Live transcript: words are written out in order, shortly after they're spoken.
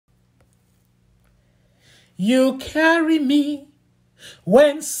You carry me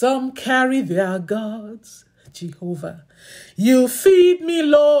when some carry their gods, Jehovah. You feed me,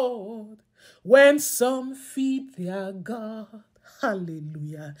 Lord, when some feed their God.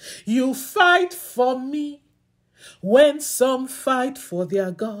 Hallelujah. You fight for me when some fight for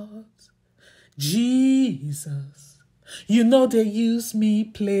their gods. Jesus, you know they use me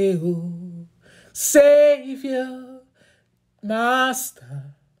play, oh, Savior,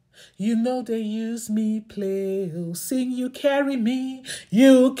 Master. You know they use me play, oh, sing, you carry me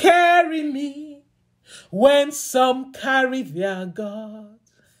when some carry their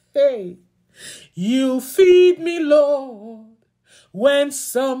gods. Hey, you feed me, Lord, when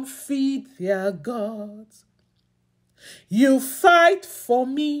some feed their gods. You fight for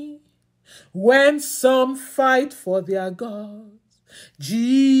me when some fight for their gods.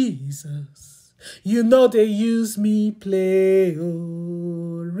 Jesus, you know they use me play,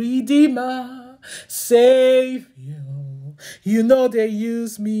 oh, Redeemer, Savior. You know they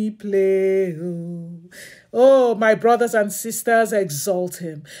use me play, oh. Oh, my brothers and sisters, exalt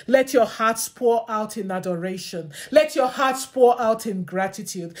him. Let your hearts pour out in adoration. Let your hearts pour out in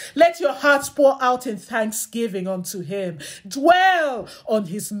gratitude. Let your hearts pour out in thanksgiving unto him. Dwell on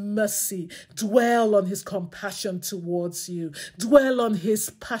his mercy. Dwell on his compassion towards you. Dwell on his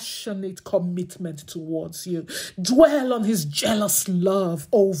passionate commitment towards you. Dwell on his jealous love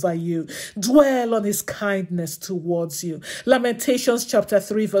over you. Dwell on his kindness towards you. Lamentations chapter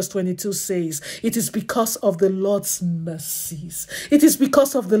 3 verse 22 says, it is because of the Lord's mercies, it is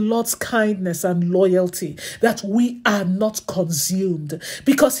because of the Lord's kindness and loyalty that we are not consumed,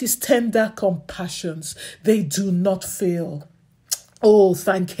 because his tender compassions, they do not fail. Oh,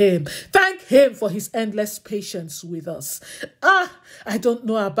 thank him. Thank him for his endless patience with us. I don't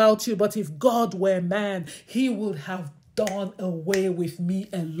know about you, but if God were man, he would have done away with me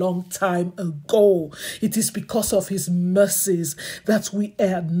a long time ago. It is because of his mercies that we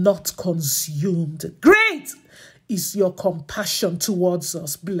are not consumed. Great is your compassion towards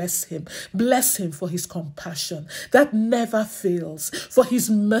us. Bless him. Bless him for his compassion that never fails, for his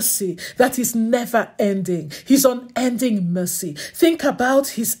mercy that is never ending, his unending mercy. Think about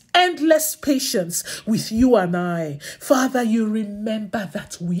his endless patience with you and I. Father, you remember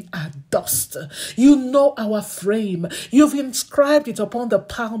that we are dust. You know our frame. You've inscribed it upon the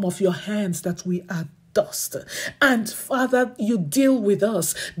palm of your hands that we are dust. And Father, you deal with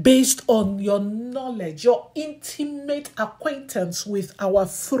us based on your knowledge, your intimate acquaintance with our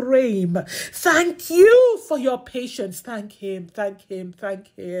frame. Thank you for your patience. Thank him, thank him,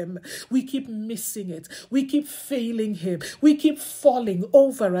 thank him. We keep missing it. We keep failing him. We keep falling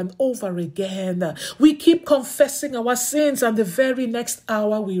over and over again. We keep confessing our sins, and the very next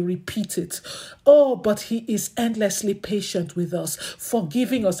hour we repeat it. Oh, but he is endlessly patient with us,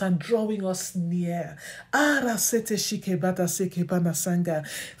 forgiving us and drawing us near.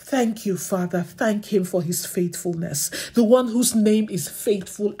 Thank you, Father. Thank him for his faithfulness, the one whose name is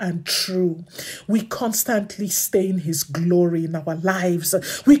faithful and true. We constantly stain his glory in our lives.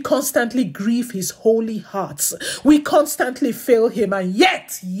 We constantly grieve his holy hearts. We constantly fail him, and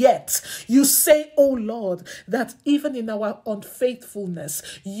yet, you say, oh Lord, that even in our unfaithfulness,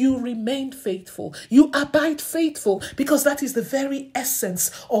 you remain faithful. You abide faithful, because that is the very essence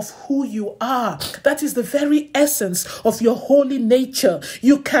of who you are. That is the very essence of your holy nature.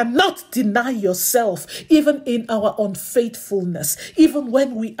 You cannot deny yourself, even in our unfaithfulness, even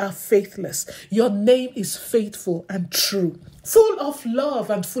when we are faithless. Your name is faithful and true. Full of love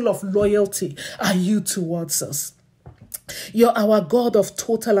and full of loyalty are you towards us. You're our God of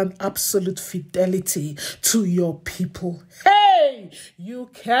total and absolute fidelity to your people. Hey, you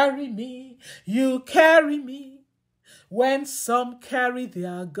carry me. When some carry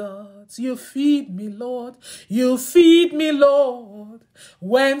their gods, you feed me, Lord. You feed me, Lord.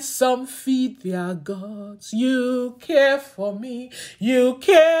 When some feed their gods, you care for me. You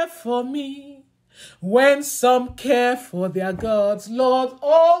care for me. When some care for their gods, Lord,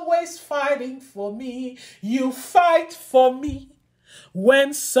 always fighting for me. You fight for me.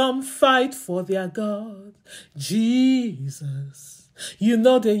 When some fight for their God, Jesus, you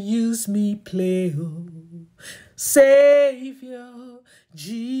know they use me play, oh. Savior,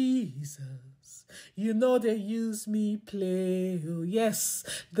 Jesus, you know they use me play. Oh, yes,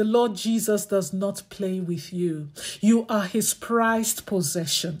 the Lord Jesus does not play with you. You are his prized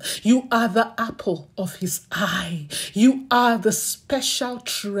possession. You are the apple of his eye. You are the special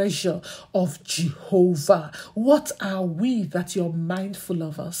treasure of Jehovah. What are we that you're mindful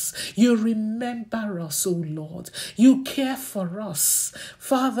of us? You remember us, oh Lord. You care for us.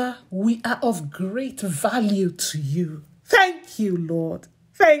 Father, we are of great value to you. Thank you, Lord.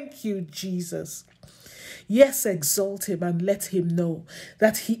 Thank you, Jesus. Yes, exalt him and let him know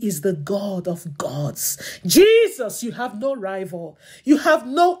that he is the God of gods. Jesus, you have no rival. You have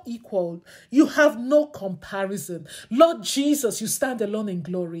no equal. You have no comparison. Lord Jesus, you stand alone in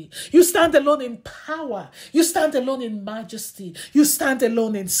glory. You stand alone in power. You stand alone in majesty. You stand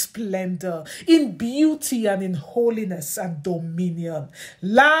alone in splendor, in beauty and in holiness and dominion.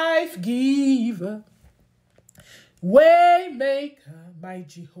 Life giver, way maker, my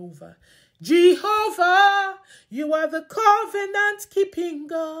Jehovah. Jehovah, you are the covenant-keeping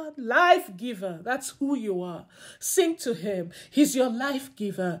God, life giver. That's who you are. Sing to him. He's your life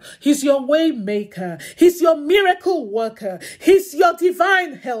giver. He's your way maker. He's your miracle worker. He's your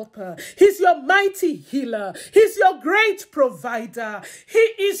divine helper. He's your mighty healer. He's your great provider. He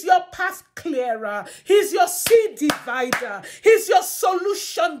is your path clearer. He's your seed divider. He's your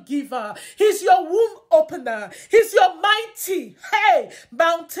solution giver. He's your womb opener. He's your mighty,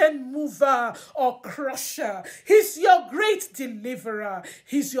 mountain mover or crusher. He's your great deliverer.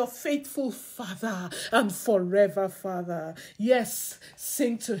 He's your faithful Father and forever Father. Yes,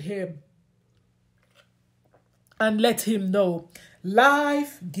 sing to him and let him know.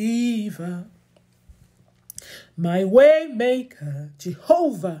 Life giver, my way maker,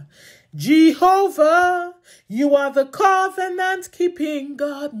 Jehovah. Jehovah, you are the covenant-keeping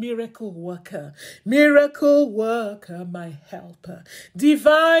God, miracle worker, my helper,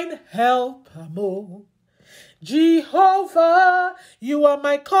 divine helper, mo. Jehovah, you are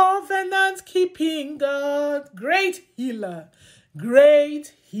my covenant-keeping God, great healer,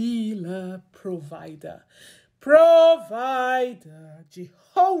 provider,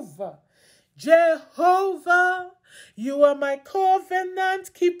 Jehovah. Jehovah, you are my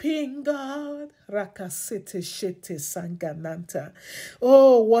covenant-keeping God. Rakasete shete sangananta.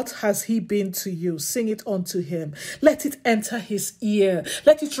 Oh, what has he been to you? Sing it unto him. Let it enter his ear.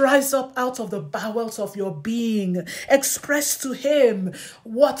 Let it rise up out of the bowels of your being. Express to him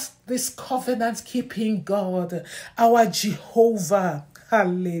what this covenant-keeping God, our Jehovah,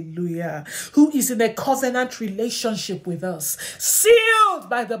 hallelujah, who is in a covenant relationship with us, sealed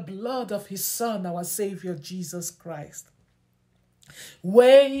by the blood of his Son, our Savior, Jesus Christ.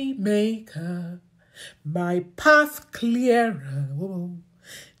 Waymaker, my path clearer,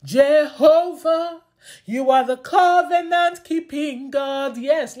 Jehovah, you are the covenant-keeping God.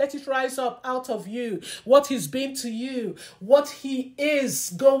 Yes, let it rise up out of you. What he's been to you, what he is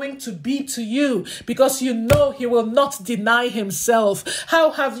going to be to you, because you know he will not deny himself.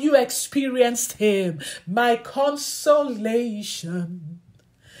 How have you experienced him? My consolation,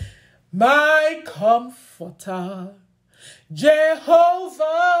 my comforter.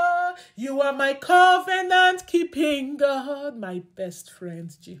 Jehovah, you are my covenant-keeping God, my best friend,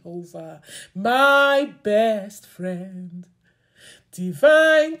 Jehovah, my best friend,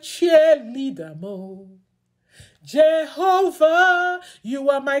 divine cheerleader, mo. Jehovah, you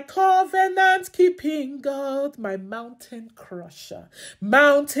are my covenant-keeping God, my mountain crusher,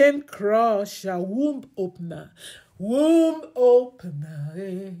 womb opener,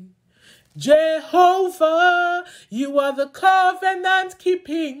 Jehovah, you are the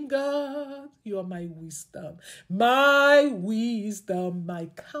covenant-keeping God. You are my wisdom, my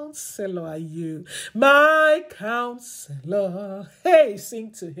counselor are you, my counselor. Hey,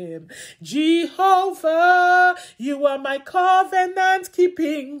 sing to him. Jehovah, you are my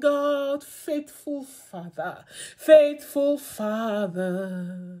covenant-keeping God, faithful Father, forever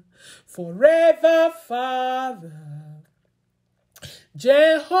Father.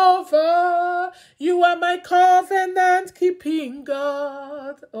 Jehovah, you are my covenant-keeping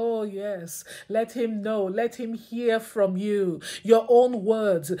God. Oh, yes. Let him know. Let him hear from you. Your own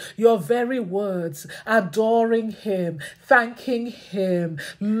words, your very words, adoring him, thanking him,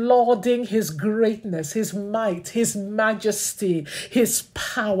 lauding his greatness, his might, his majesty, his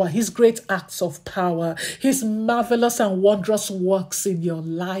power, his great acts of power, his marvelous and wondrous works in your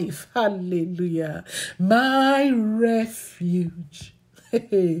life. Hallelujah. My refuge.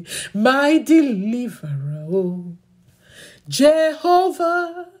 My deliverer, oh.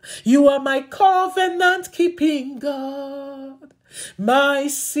 Jehovah, you are my covenant-keeping God, my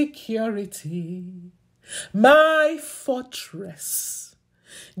security, my fortress.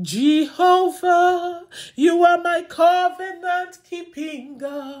 Jehovah, you are my covenant-keeping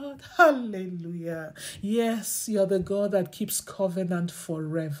God. Hallelujah. Yes, you're the God that keeps covenant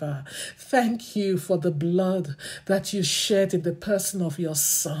forever. Thank you for the blood that you shed in the person of your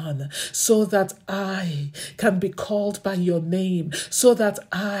Son, so that I can be called by your name, so that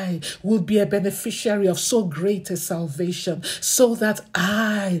I will be a beneficiary of so great a salvation, so that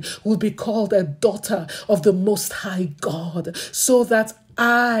I will be called a daughter of the Most High God, so that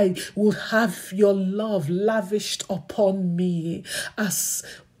I will have your love lavished upon me as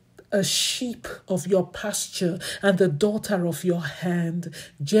a sheep of your pasture and the daughter of your hand.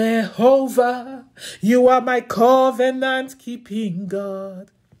 Jehovah, you are my covenant-keeping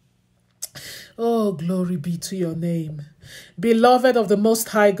God. Oh, glory be to your name. Beloved of the Most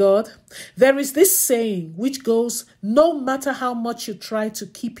High God, there is this saying which goes, no matter how much you try to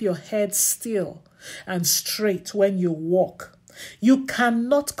keep your head still and straight when you walk, you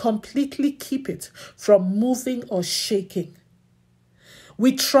cannot completely keep it from moving or shaking.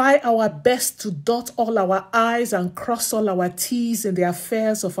 We try our best to dot all our I's and cross all our T's in the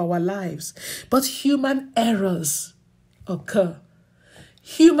affairs of our lives, but human errors occur.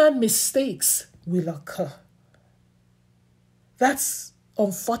 Human mistakes will occur. That's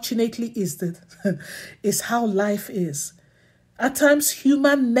unfortunately is how life is. At times,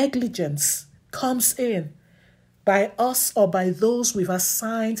 human negligence comes in by us or by those we've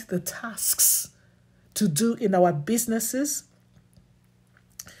assigned the tasks to do in our businesses,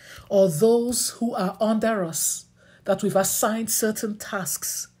 or those who are under us that we've assigned certain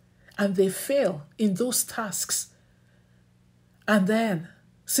tasks and they fail in those tasks. And then,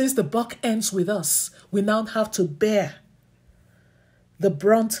 since the buck ends with us, we now have to bear the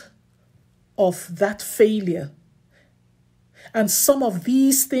brunt of that failure. And some of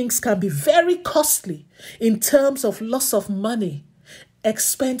these things can be very costly in terms of loss of money,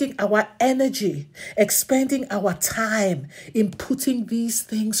 expending our energy, expending our time in putting these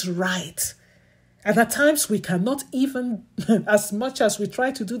things right. And at times we cannot even, as much as we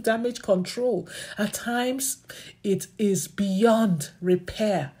try to do damage control, at times it is beyond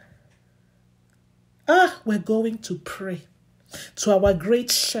repair. We're going to pray to our great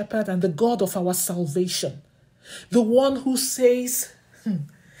shepherd and the God of our salvation, the one who says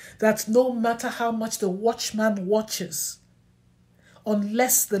that no matter how much the watchman watches,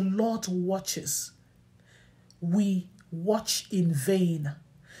 unless the Lord watches, we watch in vain.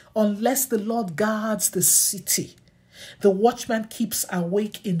 Unless the Lord guards the city, the watchman keeps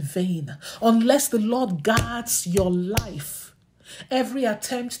awake in vain. Unless the Lord guards your life, every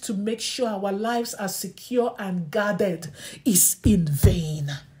attempt to make sure our lives are secure and guarded is in vain.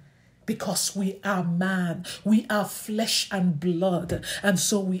 Because we are man, we are flesh and blood, and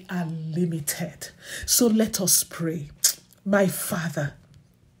so we are limited. So let us pray. My Father,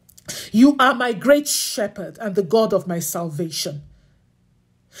 you are my great shepherd and the God of my salvation.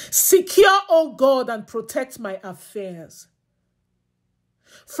 Secure, O God, and protect my affairs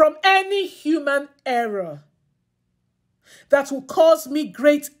from any human error that will cause me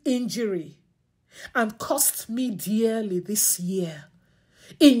great injury and cost me dearly this year.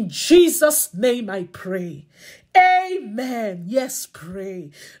 In Jesus' name I pray. Amen. Yes,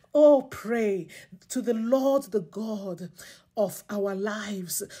 pray. Oh, pray to the Lord, the God of our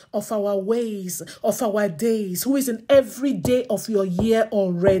lives, of our ways, of our days, who is in every day of your year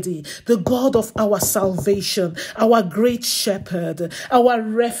already, the God of our salvation, our great shepherd, our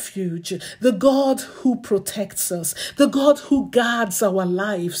refuge, the God who protects us, the God who guards our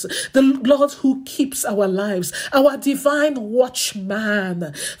lives, the Lord who keeps our lives, our divine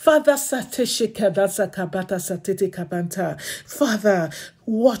watchman. Father, Father,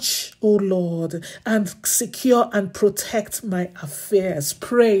 watch, O Lord, and secure and protect my affairs.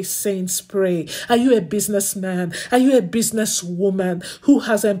 Pray, saints, pray. Are you a businessman? Are you a businesswoman who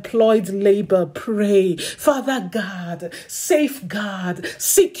has employed labor? Pray. Father God, safeguard,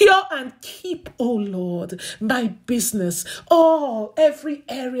 secure and keep, O Lord, my business. Oh, every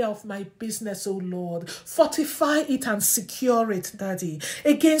area of my business, O Lord. Fortify it and secure it, Daddy,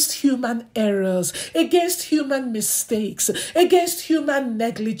 against human errors, against human mistakes, against human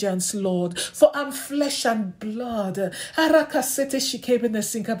negligence, Lord, for I'm flesh and blood, and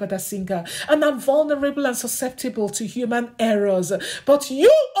I'm vulnerable and susceptible to human errors. But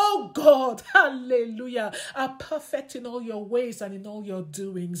you, oh God, hallelujah, are perfect in all your ways and in all your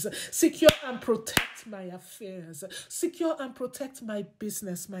doings. Secure and protect my affairs. Secure and protect my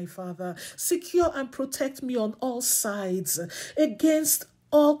business, my Father. Secure and protect me on all sides against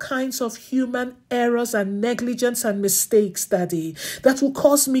all kinds of human errors and negligence and mistakes, Daddy, that will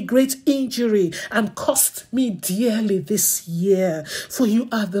cause me great injury and cost me dearly this year. For you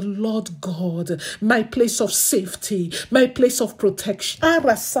are the Lord God, my place of safety, my place of protection. In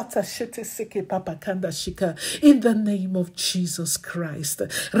the name of Jesus Christ.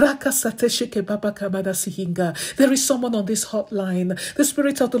 There is someone on this hotline. The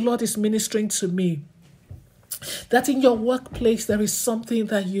Spirit of the Lord is ministering to me that in your workplace there is something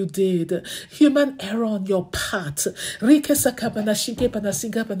that you did, human error on your part, and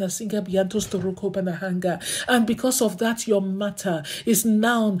because of that your matter is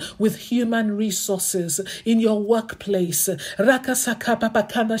now with human resources in your workplace.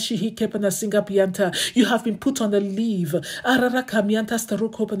 You have been put on a leave.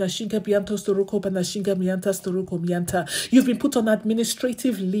 You've been put on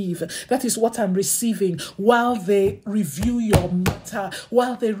administrative leave. That is what I'm receiving while they review your matter,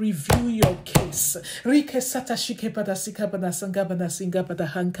 while they review your case.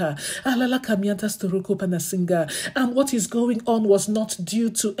 And what is going on was not due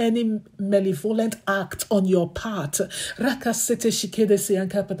to any malevolent act on your part.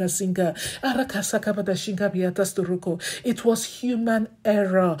 It was human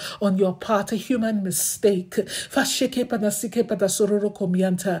error on your part, a human mistake.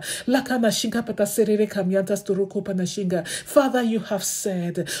 Father, you have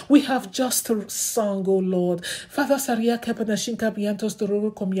said, we have just sung, O Lord, Father,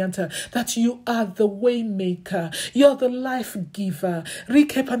 that you are the way maker, you're the life giver,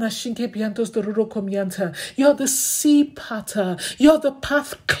 you're the sea patter, you're the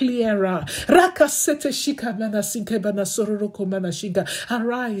path clearer.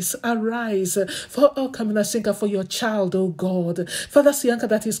 Arise, arise for your child, O God. Father Sianka,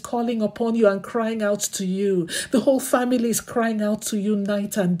 that is calling upon you and crying out to you. The whole family is crying out to you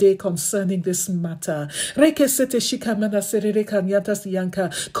night and day concerning this matter.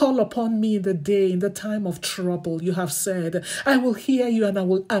 Call upon me in the day, in the time of trouble. You have said, I will hear you and I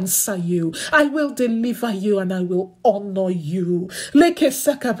will answer you. I will deliver you and I will honor you.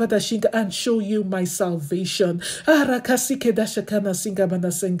 And show you my salvation.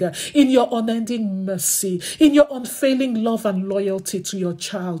 In your unending mercy, in your unfailing love and loyalty to your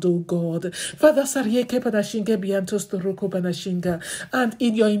child, O God. Father, and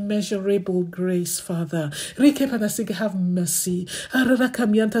in your immeasurable grace, Father, have mercy.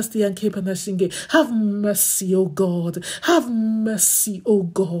 Have mercy, O God. Have mercy, O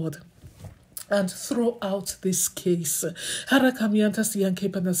God. And throw out this case. Father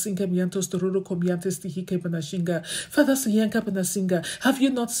Siyanka, have you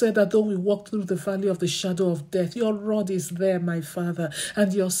not said that though we walk through the valley of the shadow of death, your rod is there, my Father,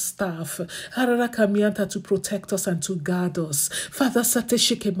 and your staff to protect us and to guard us. Father,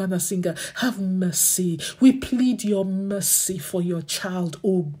 have mercy. We plead your mercy for your child,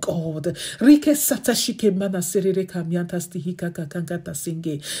 O God.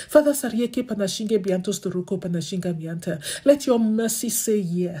 Father, let your mercy say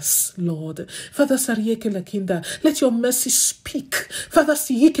yes, Lord. Father, let your mercy speak, Father,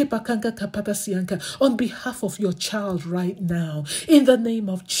 on behalf of your child right now, in the name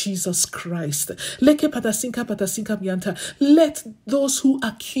of Jesus Christ. Let those who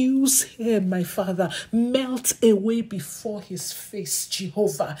accuse him, my Father, melt away before his face,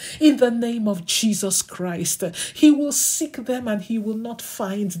 Jehovah, in the name of Jesus Christ. He will seek them and he will not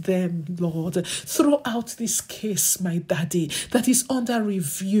find them, Lord. Throw out this case, my daddy, that is under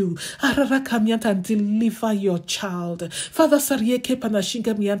review, and deliver your child, Father, and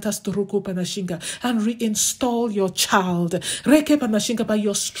reinstall your child by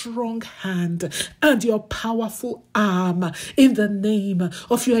your strong hand and your powerful arm, in the name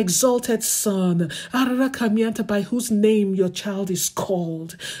of your exalted Son, by whose name your child is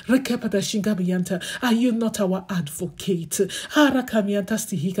called. Are you not our advocate,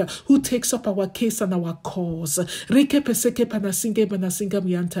 who takes up our case and our cause?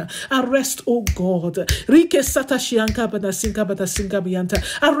 Arrest, O God.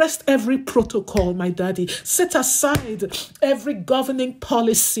 Arrest every protocol, my daddy. Set aside every governing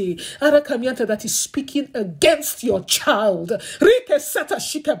policy that is speaking against your child.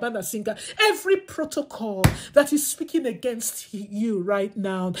 Every protocol that is speaking against you right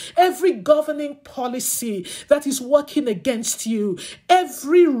now. Every governing policy that is working against you.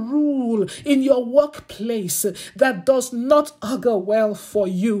 Every rule in your workplace that does not augur well for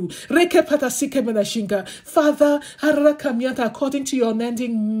you. Father, according to your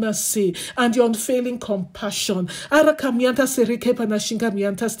unending mercy and your unfailing compassion, and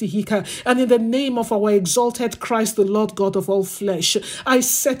in the name of our exalted Christ, the Lord God of all flesh, I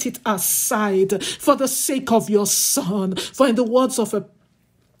set it aside for the sake of your Son. For in the words of a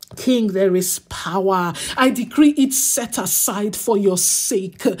King, there is power. I decree it set aside for your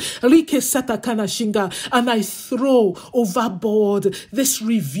sake. And I throw overboard this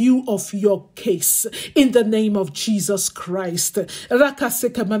review of your case in the name of Jesus Christ. And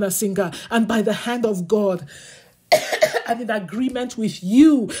by the hand of God, and in agreement with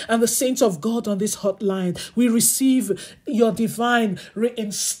you and the saints of God on this hotline, we receive your divine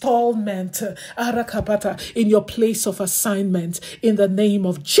reinstallment, Arakabata, in your place of assignment, in the name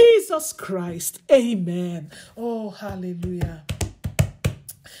of Jesus Christ. Amen. Oh, hallelujah.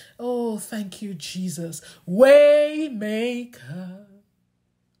 Oh, thank you, Jesus. Waymaker,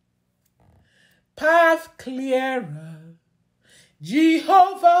 path clearer,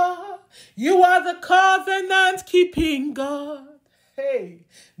 Jehovah, you are the covenant-keeping God. Hey,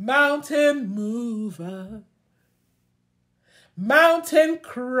 mountain mover, mountain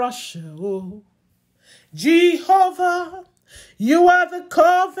crusher, oh, Jehovah, you are the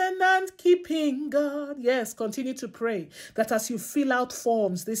covenant-keeping God. Yes, continue to pray that as you fill out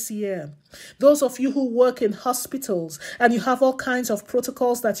forms this year, those of you who work in hospitals and you have all kinds of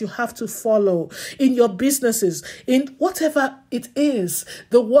protocols that you have to follow in your businesses, in whatever it is,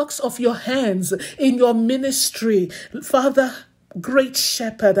 the works of your hands, in your ministry, Father, great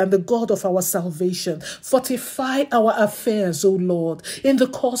shepherd and the God of our salvation, fortify our affairs, O Lord, in the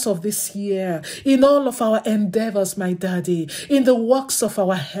course of this year, in all of our endeavors, my daddy, in the works of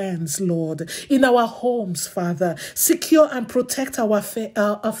our hands, Lord, in our homes, Father. Secure and protect our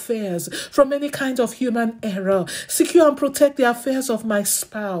affairs from any kind of human error. Secure and protect the affairs of my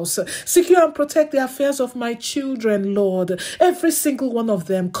spouse. Secure and protect the affairs of my children, Lord. Every single one of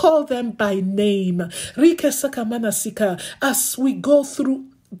them. Call them by name. As we go through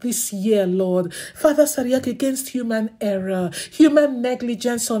this year, Lord, Father, Sariak, against human error, human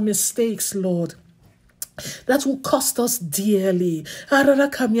negligence or mistakes, Lord, that will cost us dearly, and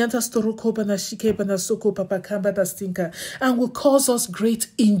will cause us great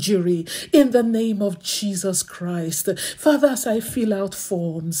injury in the name of Jesus Christ. Father, as I fill out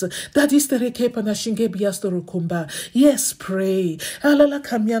forms, yes, pray.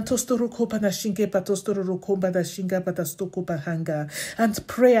 And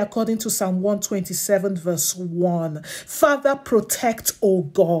pray according to Psalm 127 verse 1. Father, protect, O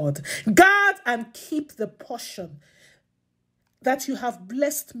God, guard and keep the portion that you have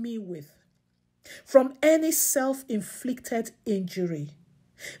blessed me with from any self-inflicted injury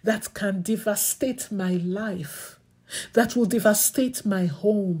that can devastate my life, that will devastate my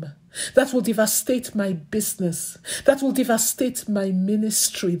home, that will devastate my business, that will devastate my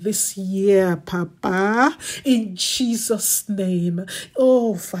ministry this year, Papa, in Jesus' name.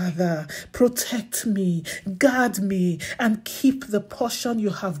 Oh, Father, protect me, guard me, and keep the portion you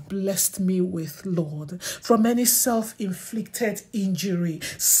have blessed me with, Lord, from any self-inflicted injury.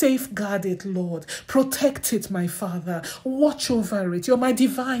 Safeguard it, Lord. Protect it, my Father. Watch over it. You're my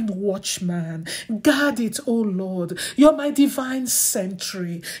divine watchman. Guard it, oh Lord. You're my divine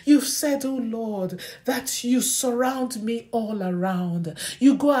sentry. You've said, oh Lord, that you surround me all around.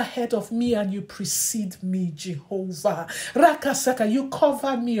 You go ahead of me and you precede me, Jehovah. Rakasaka, you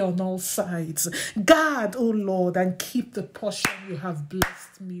cover me on all sides. Guard, oh Lord, and keep the portion you have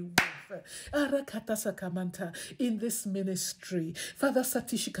blessed me with. In this ministry, Father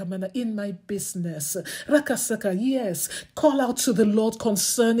Satishikamana, in my business, Rakasaka, yes, call out to the Lord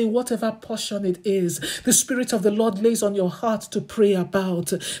concerning whatever portion it is the Spirit of the Lord lays on your heart to pray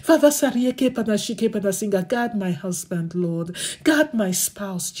about. Father Sarieke Panashike Panasinga, guard my husband, Lord, guard my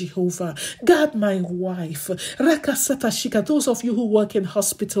spouse, Jehovah, guard my wife, Rakasata Shika, those of you who work in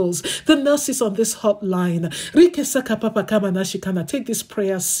hospitals, the nurses on this hotline, Rikesaka Papa Kamanashikana, take this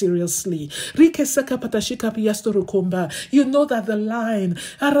prayer seriously. You know that the line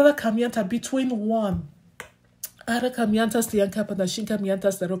between one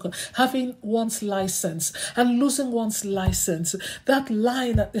having one's license and losing one's license, that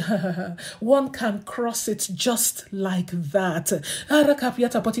line, one can cross it just like that.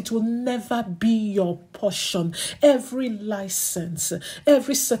 But it will never be your portion. Every license,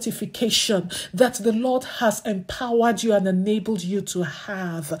 every certification that the Lord has empowered you and enabled you to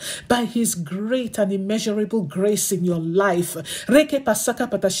have by His great and immeasurable grace in your life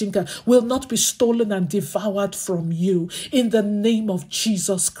will not be stolen and devoured from you in the name of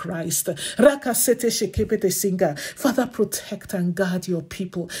Jesus Christ. Father, protect and guard your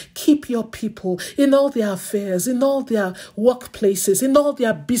people. Keep your people in all their affairs, in all their workplaces, in all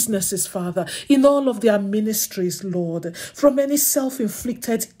their businesses, Father, in all of their ministries, Lord, from any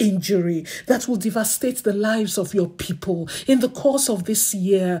self-inflicted injury that will devastate the lives of your people in the course of this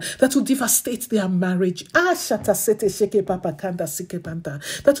year, that will devastate their marriage.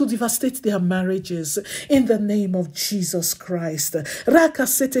 That will devastate their marriages in the name of Jesus Christ.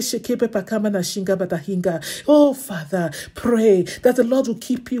 Oh, Father, pray that the Lord will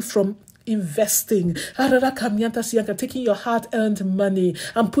keep you from investing, taking your hard-earned money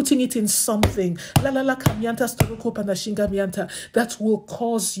and putting it in something that will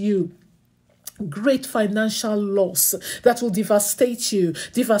cause you great financial loss, that will devastate you,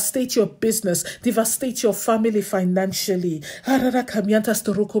 devastate your business, devastate your family financially. Employers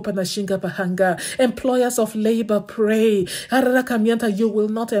of labor, pray. You will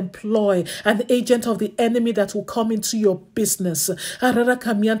not employ an agent of the enemy that will come into your business,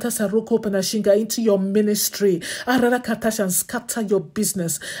 into your ministry, and scatter your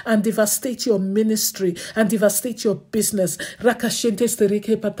business and devastate your ministry and devastate your business.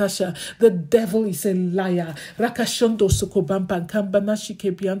 The devil is a liar. Rakashondo sukobamba kambana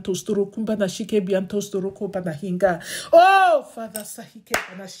shike bianto sturukumba na shike bianto sturukumba na hinga. Oh, Father Sahike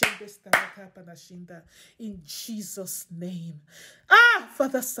panashinde staraka panashinda. In Jesus' name.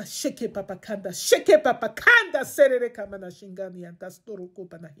 Father Sheke papakanda, sheke papakanda serere kamana shinga ni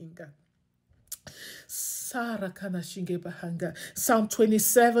antasturukumba na hinga. Psalm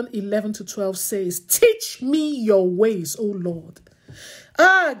 27:11-12 says, teach me your ways, O Lord.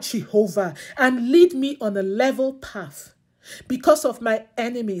 Jehovah, and lead me on a level path because of my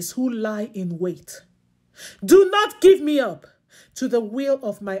enemies who lie in wait. Do not give me up to the will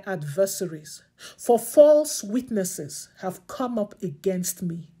of my adversaries, for false witnesses have come up against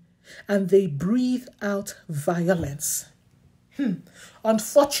me, and they breathe out violence.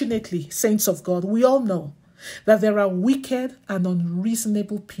 Unfortunately, saints of God, we all know that there are wicked and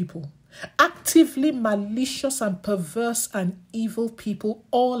unreasonable people, actively malicious and perverse and evil people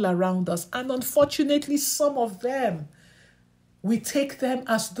all around us. And unfortunately, some of them, we take them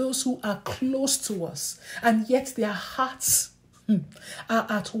as those who are close to us, and yet their hearts are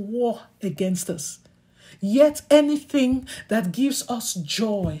at war against us. Yet anything that gives us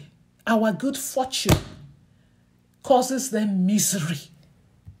joy, our good fortune, causes them misery.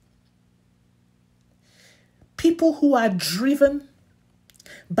 People who are driven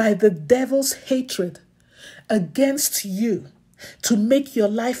by the devil's hatred against you to make your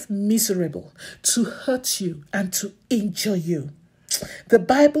life miserable, to hurt you and to injure you. The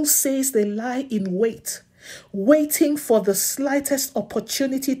Bible says they lie in wait, waiting for the slightest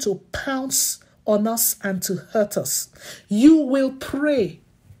opportunity to pounce on us and to hurt us. You will pray,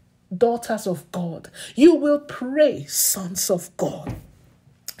 daughters of God. You will pray, sons of God,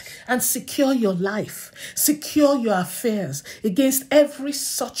 and secure your life, secure your affairs against every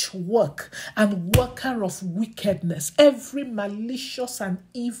such work and worker of wickedness, every malicious and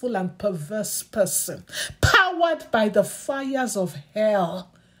evil and perverse person, powered by the fires of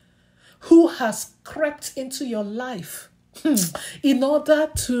hell, who has crept into your life in order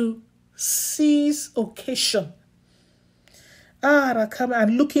to seize occasion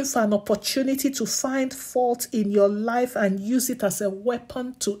and looking for an opportunity to find fault in your life and use it as a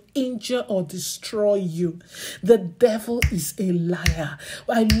weapon to injure or destroy you. The devil is a liar.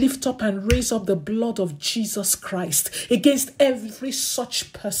 I lift up and raise up the blood of Jesus Christ against every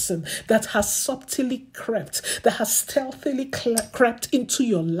such person that has subtly crept, that has stealthily crept into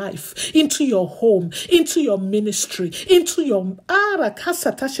your life, into your home, into your ministry, into your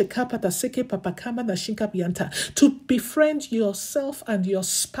to befriend yourself and your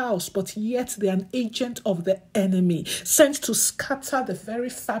spouse, but yet they're an agent of the enemy sent to scatter the very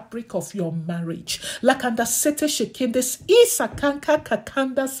fabric of your marriage. Lakanda sete shekendes isakanka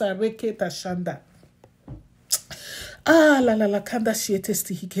kakanda sareke tashanda.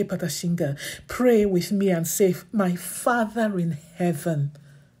 Pray with me and say, my Father in heaven,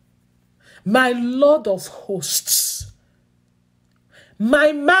 my Lord of hosts,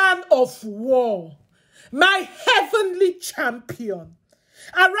 my man of war, my heavenly champion,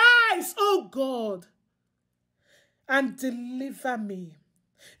 arise, O God, and deliver me.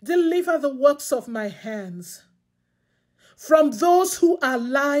 Deliver the works of my hands from those who are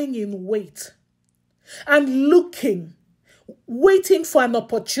lying in wait and waiting for an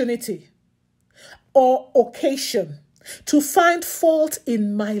opportunity or occasion to find fault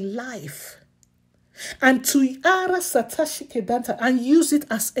in my life and to and use it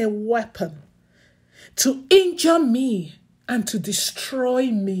as a weapon to injure me and to destroy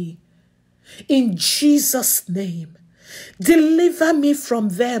me. In Jesus' name, deliver me from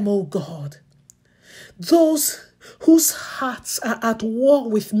them, O God. Those whose hearts are at war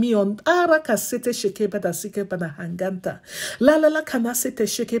with me on arakasete sheke badasike banahanganta. Lalala kanasete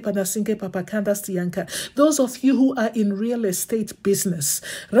sheke banasinke papakanda stiyanka. Those of you who are in real estate business.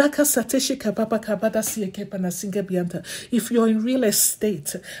 Rakasate sheke papakabada sieke banasinke bianta. If you're in real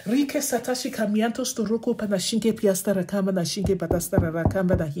estate, rike satashi kamianto storoko panashinke piastara kama nashinke badastara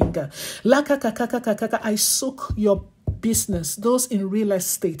rakamba nahinga. Laka kakaka kakaka. I soak your business, those in real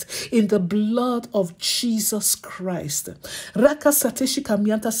estate, in the blood of Jesus Christ.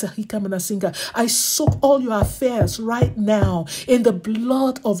 I soak all your affairs right now in the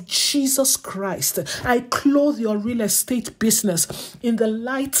blood of Jesus Christ. I clothe your real estate business in the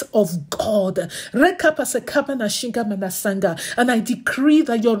light of God. And I decree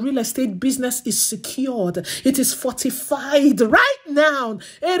that your real estate business is secured. It is fortified right now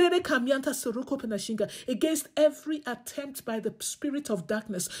against every attempt by the spirit of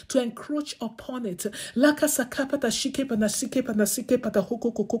darkness to encroach upon it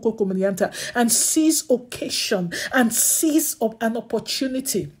and seize occasion and seize an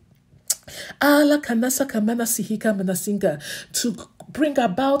opportunity to bring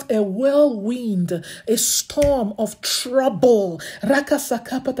about a whirlwind, a storm of trouble,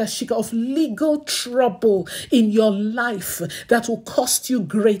 of legal trouble in your life that will cost you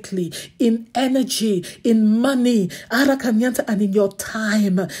greatly in energy, in money, and in your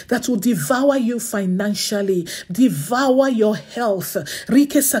time, that will devour you financially, devour your health,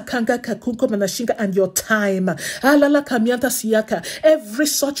 and your time. Every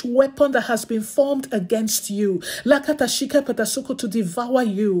such weapon that has been formed against you, to devour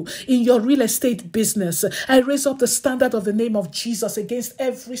you in your real estate business, I raise up the standard of the name of Jesus against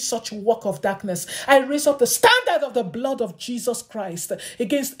every such work of darkness. I raise up the standard of the blood of Jesus Christ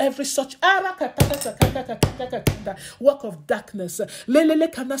against every such work of darkness.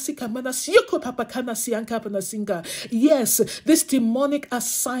 Yes, this demonic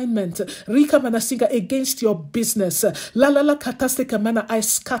assignment against your business, I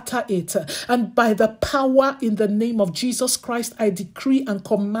scatter it, and by the power in the name of Jesus Christ, I decree and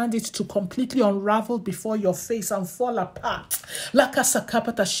command it to completely unravel before your face and fall apart.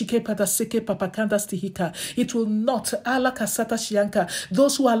 It will not.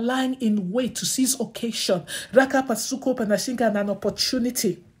 Those who are lying in wait to seize occasion and an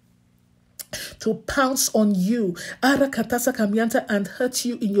opportunity to pounce on you and hurt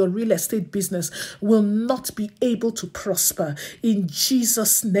you in your real estate business will not be able to prosper in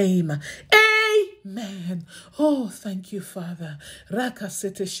Jesus' name. Amen. Oh, thank you, Father. Just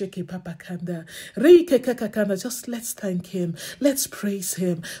let's thank Him. Let's praise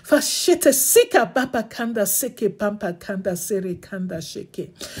Him.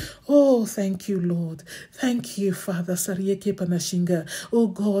 Oh, thank you, Lord. Thank you, Father. Oh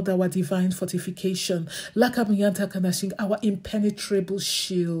God, our divine fortification. Our impenetrable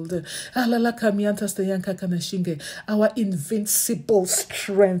shield. Our invincible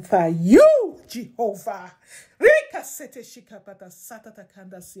strength are you, Jehovah. There's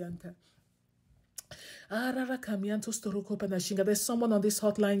someone on this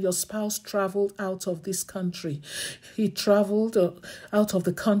hotline. Your spouse traveled out of this country. He traveled out of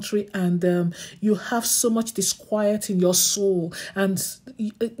the country, and you have so much disquiet in your soul, and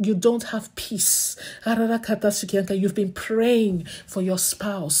you don't have peace. You've been praying for your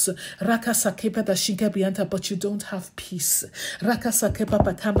spouse, but you don't have peace.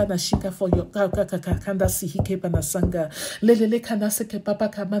 For your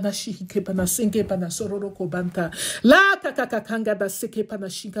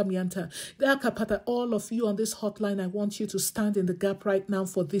all of you on this hotline, I want you to stand in the gap right now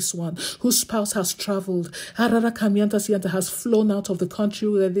for this one whose spouse has traveled, has flown out of the country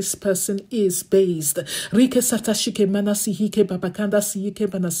where this person is based.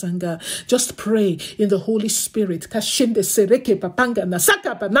 Just pray in the Holy Spirit.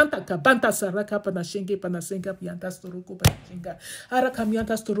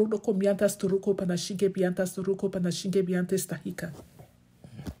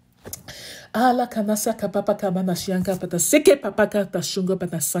 Ala kanasa kapapa kamana shianka pata seke papaka tashunga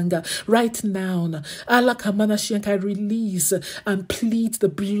panasanga. Right now, ala kamana shianka, I release and plead the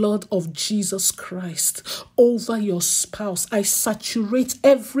blood of Jesus Christ over your spouse. I saturate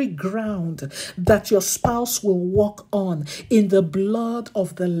every ground that your spouse will walk on in the blood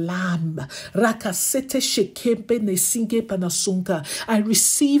of the Lamb. Rakasete shekempe nesinge panasunka. I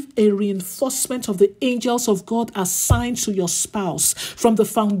receive a reinforcement of the angels of God assigned to your spouse from the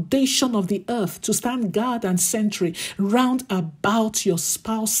foundation of the earth to stand guard and sentry round about your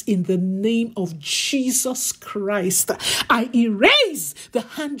spouse in the name of Jesus Christ. I erase the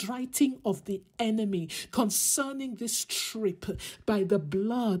handwriting of the enemy concerning this trip by the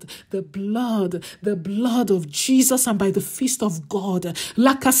blood of Jesus and by the fist of God.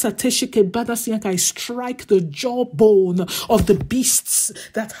 I strike the jawbone of the beasts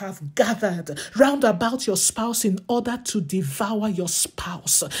that have gathered round about your spouse in order to devour your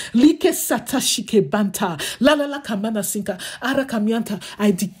spouse. satashike banta. La la la kamana sinka. Ara kamianta.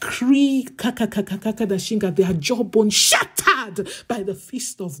 I decree kakakakaka da shinga. Their jawbone shattered by the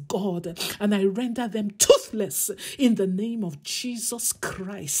fist of God. And I render them toothless in the name of Jesus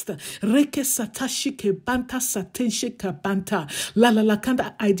Christ. Reke satashike banta satenshike banta. La la la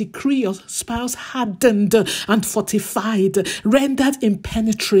kanda. I decree your spouse hardened and fortified, rendered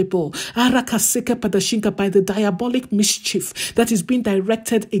impenetrable. Arakaseke padashinka, by the diabolic mischief that is being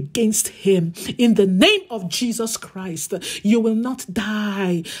directed against him. In the name of Jesus Christ, you will not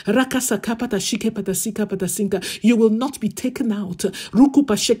die. Rakasaka padashike padasika padasinka. You will not be taken out. Ruku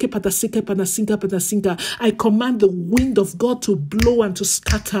pasheke padasike padasinka padasinka. I command the wind of God to blow and to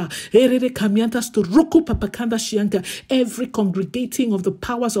scatter. Erere kamiantas to ruku papakanda shianka. Every congregating of the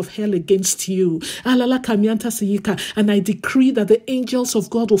powers of hell against you. Alala kamianta siyika. And I decree that the angels of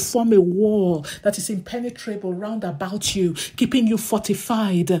God will form a wall that is impenetrable round about you, keeping you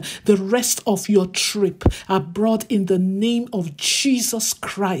fortified the rest of your trip abroad in the name of Jesus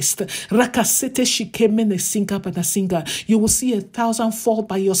Christ. Rakasete shikemene sinka padasinga. You will see 1,000 fall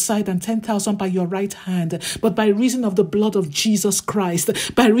by your side and 10,000 by your right hand. But by reason of the blood of Jesus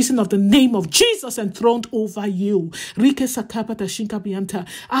Christ, by reason of the name of Jesus enthroned over you, Rike sakapata shinka bianta,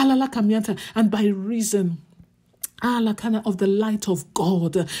 alala kamianta, and by reason of the light of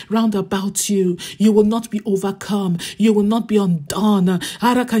God round about you, you will not be overcome. You will not be undone.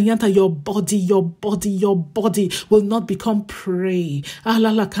 Arakanyanta, your body will not become prey.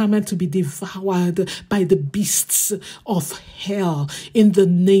 To be devoured by the beasts of hell in the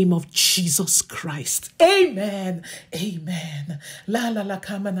name of Jesus Christ. Amen. Amen. La la la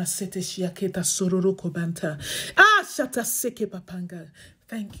kamana sete shiaketa sororo kobanta. Shata seke papanga.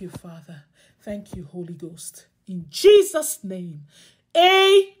 Thank you, Father. Thank you, Holy Ghost. In Jesus' name,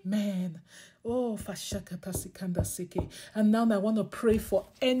 amen. Oh, Fashakata Sikanda Seke. And now I want to pray for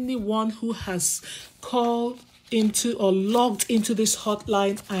anyone who has called into or logged into this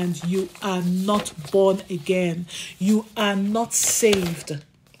hotline and you are not born again. You are not saved.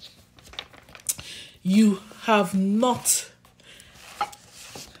 You have not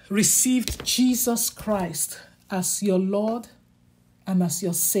received Jesus Christ as your Lord and as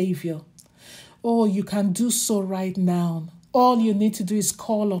your Savior. Oh, you can do so right now. All you need to do is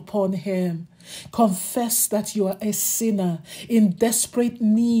call upon him. Confess that you are a sinner in desperate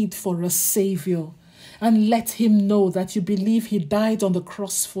need for a Savior. And let him know that you believe he died on the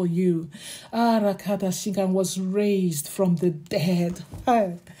cross for you. Arakadashinga was raised from the dead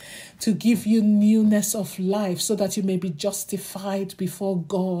to give you newness of life so that you may be justified before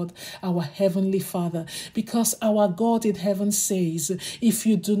God, our Heavenly Father. Because our God in heaven says, if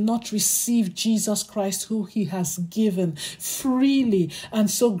you do not receive Jesus Christ, who he has given freely and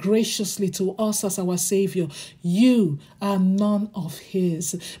so graciously to us as our Savior, you are none of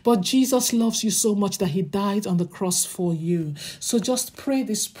his. But Jesus loves you so much that he died on the cross for you. So just pray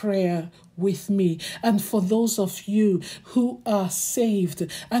this prayer with me. And for those of you who are saved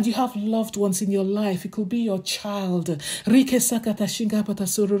and you have loved ones in your life, it could be your child, the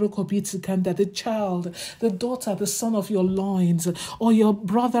child, the daughter, the son of your loins, or your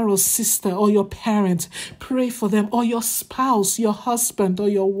brother or sister, or your parent. Pray for them, or your spouse, your husband, or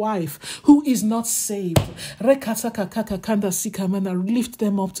your wife who is not saved. Lift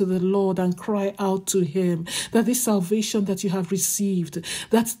them up to the Lord and cry out to him that this salvation that you have received,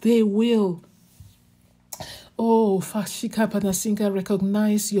 that they will, Fashika Panasinga,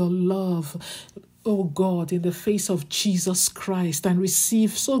 recognize your love, oh God, in the face of Jesus Christ, and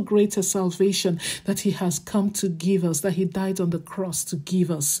receive so great a salvation that he has come to give us, that he died on the cross to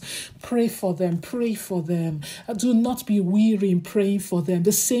give us. Pray for them, pray for them. Do not be weary in praying for them.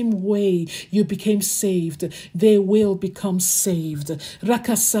 The same way you became saved, they will become saved.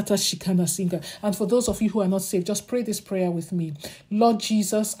 Rakasata Shikana Singa. And for those of you who are not saved, just pray this prayer with me. Lord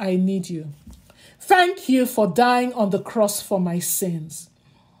Jesus, I need you. Thank you for dying on the cross for my sins.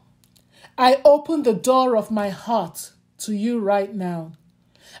 I open the door of my heart to you right now,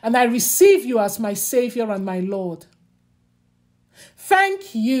 and I receive you as my Savior and my Lord.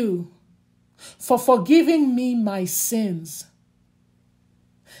 Thank you for forgiving me my sins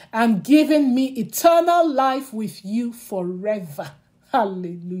and giving me eternal life with you forever.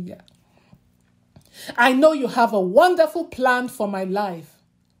 Hallelujah. I know you have a wonderful plan for my life.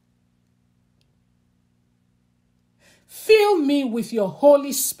 Fill me with your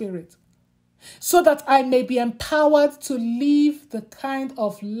Holy Spirit so that I may be empowered to live the kind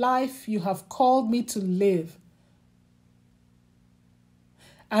of life you have called me to live,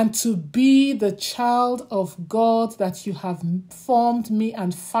 and to be the child of God that you have formed me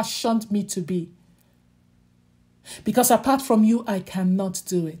and fashioned me to be. Because apart from you, I cannot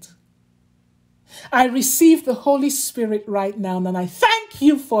do it. I receive the Holy Spirit right now, and I thank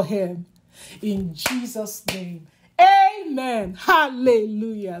you for him. In Jesus' name. Amen.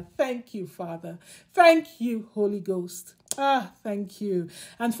 Hallelujah. Thank you, Father. Thank you, Holy Ghost. Thank you.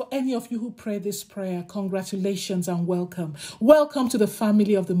 And for any of you who pray this prayer, congratulations and welcome. Welcome to the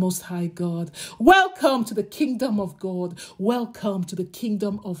family of the Most High God. Welcome to the kingdom of God. Welcome to the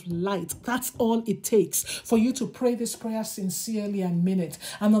kingdom of light. That's all it takes for you to pray this prayer sincerely and mean it.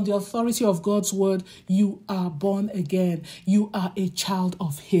 And on the authority of God's word, you are born again. You are a child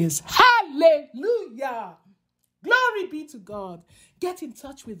of his. Hallelujah. Glory be to God. Get in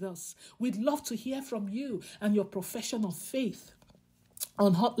touch with us. We'd love to hear from you and your profession of faith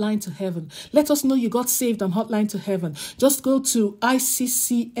on Hotline to Heaven. Let us know you got saved on Hotline to Heaven. Just go to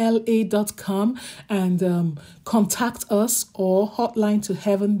ICCLA.com and contact us, or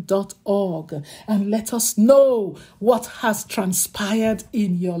hotlinetoheaven.org, and let us know what has transpired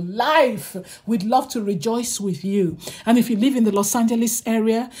in your life. We'd love to rejoice with you. And if you live in the Los Angeles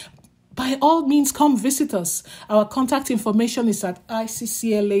area, by all means, come visit us. Our contact information is at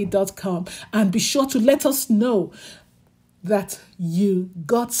ICCLA.com. And be sure to let us know that you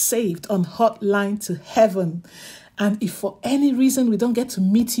got saved on Hotline to Heaven. And if for any reason we don't get to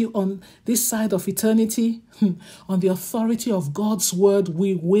meet you on this side of eternity, on the authority of God's word,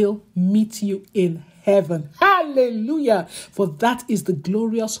 we will meet you in heaven. Hallelujah! For that is the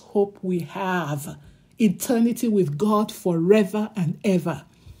glorious hope we have. Eternity with God forever and ever.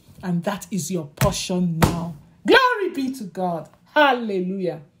 And that is your portion now. Glory be to God.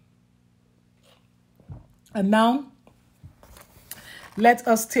 Hallelujah. And now, let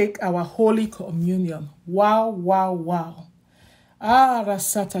us take our Holy Communion. Wow, wow, wow.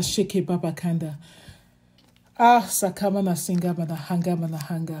 Rasata sheke babakanda. Sakamana singamana hangamana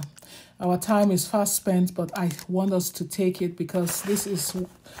hanga. Our time is fast spent, but I want us to take it because this is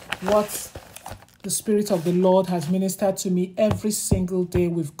what the Spirit of the Lord has ministered to me every single day.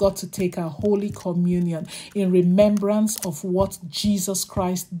 We've got to take our Holy Communion in remembrance of what Jesus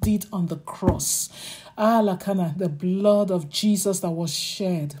Christ did on the cross. Lakana, the blood of Jesus that was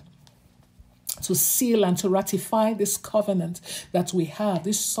shed to seal and to ratify this covenant that we have,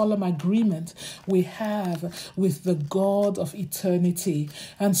 this solemn agreement we have with the God of eternity.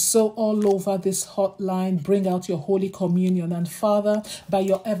 And so all over this hotline, bring out your Holy Communion. And Father, by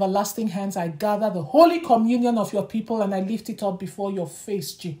your everlasting hands, I gather the Holy Communion of your people and I lift it up before your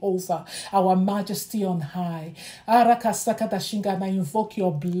face, Jehovah, our majesty on high. And I invoke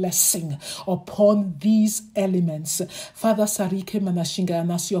your blessing upon these elements. Father, Sarike Manashinga,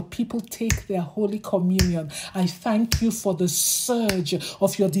 and as your people take their Holy Communion, I thank you for the surge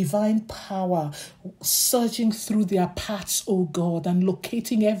of your divine power surging through their paths, O God, and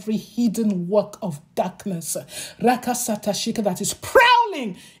locating every hidden work of darkness. Rakasatashika, that is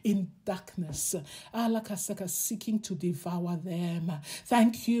prowling in darkness. Alakasaka, seeking to devour them.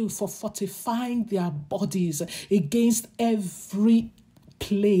 Thank you for fortifying their bodies against every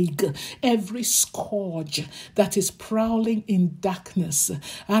plague, every scourge that is prowling in darkness,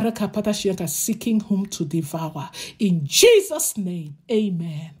 seeking whom to devour. In Jesus' name,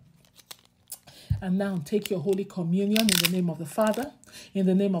 amen. And now take your Holy Communion in the name of the Father, in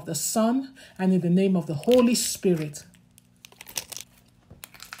the name of the Son, and in the name of the Holy Spirit.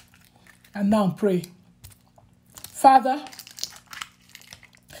 And now pray. Father,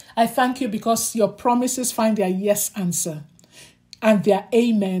 I thank you because your promises find their yes answer and their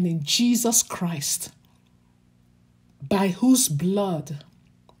amen in Jesus Christ, by whose blood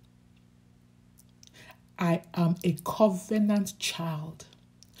I am a covenant child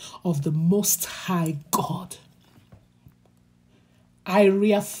of the Most High God. I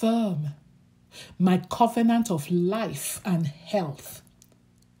reaffirm my covenant of life and health.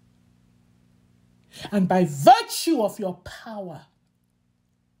 And by virtue of your power,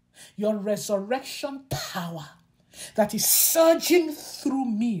 your resurrection power that is surging through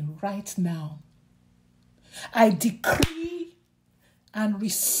me right now, I decree and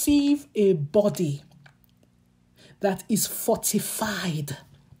receive a body that is fortified,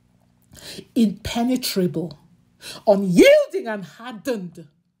 impenetrable, unyielding and hardened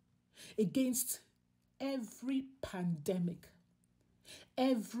against every pandemic,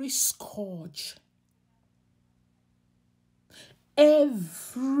 every scourge,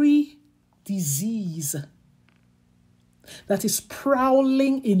 every disease that is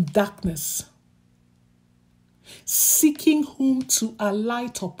prowling in darkness, seeking whom to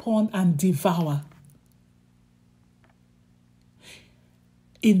alight upon and devour.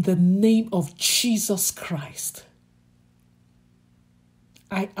 In the name of Jesus Christ,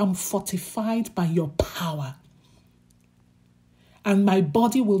 I am fortified by your power. and my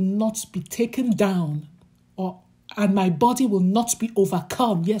body will not be taken down, and my body will not be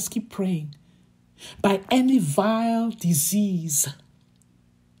overcome. Yes, keep praying. By any vile disease,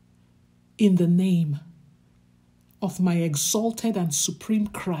 in the name of my exalted and supreme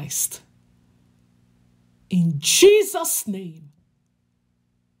Christ. In Jesus' name,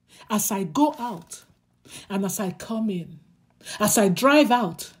 as I go out and as I come in, as I drive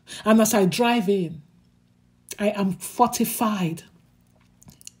out and as I drive in, I am fortified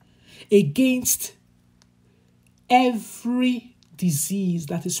against every disease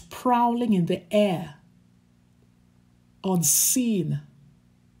that is prowling in the air, unseen,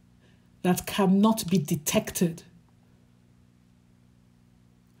 that cannot be detected.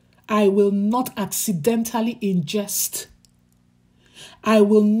 I will not accidentally ingest. I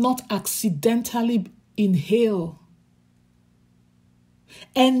will not accidentally inhale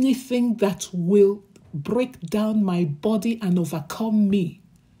anything that will break down my body and overcome me.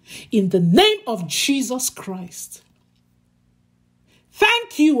 In the name of Jesus Christ.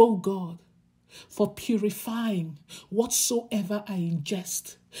 Thank you, O God, for purifying whatsoever I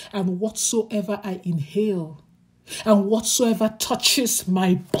ingest and whatsoever I inhale and whatsoever touches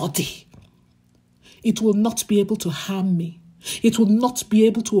my body. It will not be able to harm me. It will not be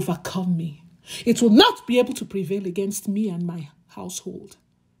able to overcome me. It will not be able to prevail against me and my household.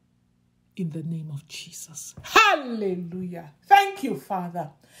 In the name of Jesus. Hallelujah. Thank you,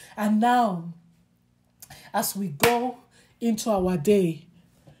 Father. And now, as we go into our day,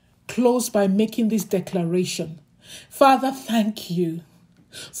 close by making this declaration. Father, thank you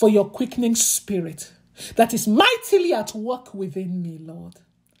for your quickening spirit that is mightily at work within me, Lord.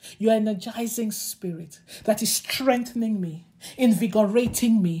 Your energizing spirit that is strengthening me,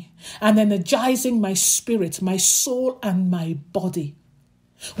 invigorating me, and energizing my spirit, my soul, and my body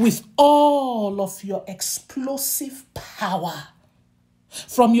with all of your explosive power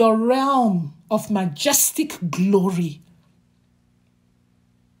from your realm of majestic glory,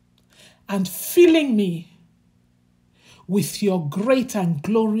 and filling me with your great and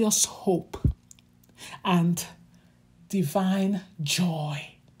glorious hope and divine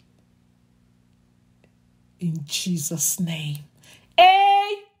joy. In Jesus' name.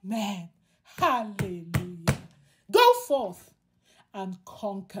 Amen. Hallelujah. Go forth and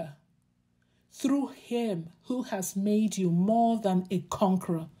conquer through him who has made you more than a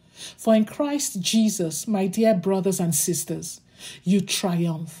conqueror. For in Christ Jesus, my dear brothers and sisters, you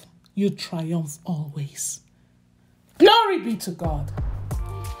triumph. You triumph always. Glory be to God.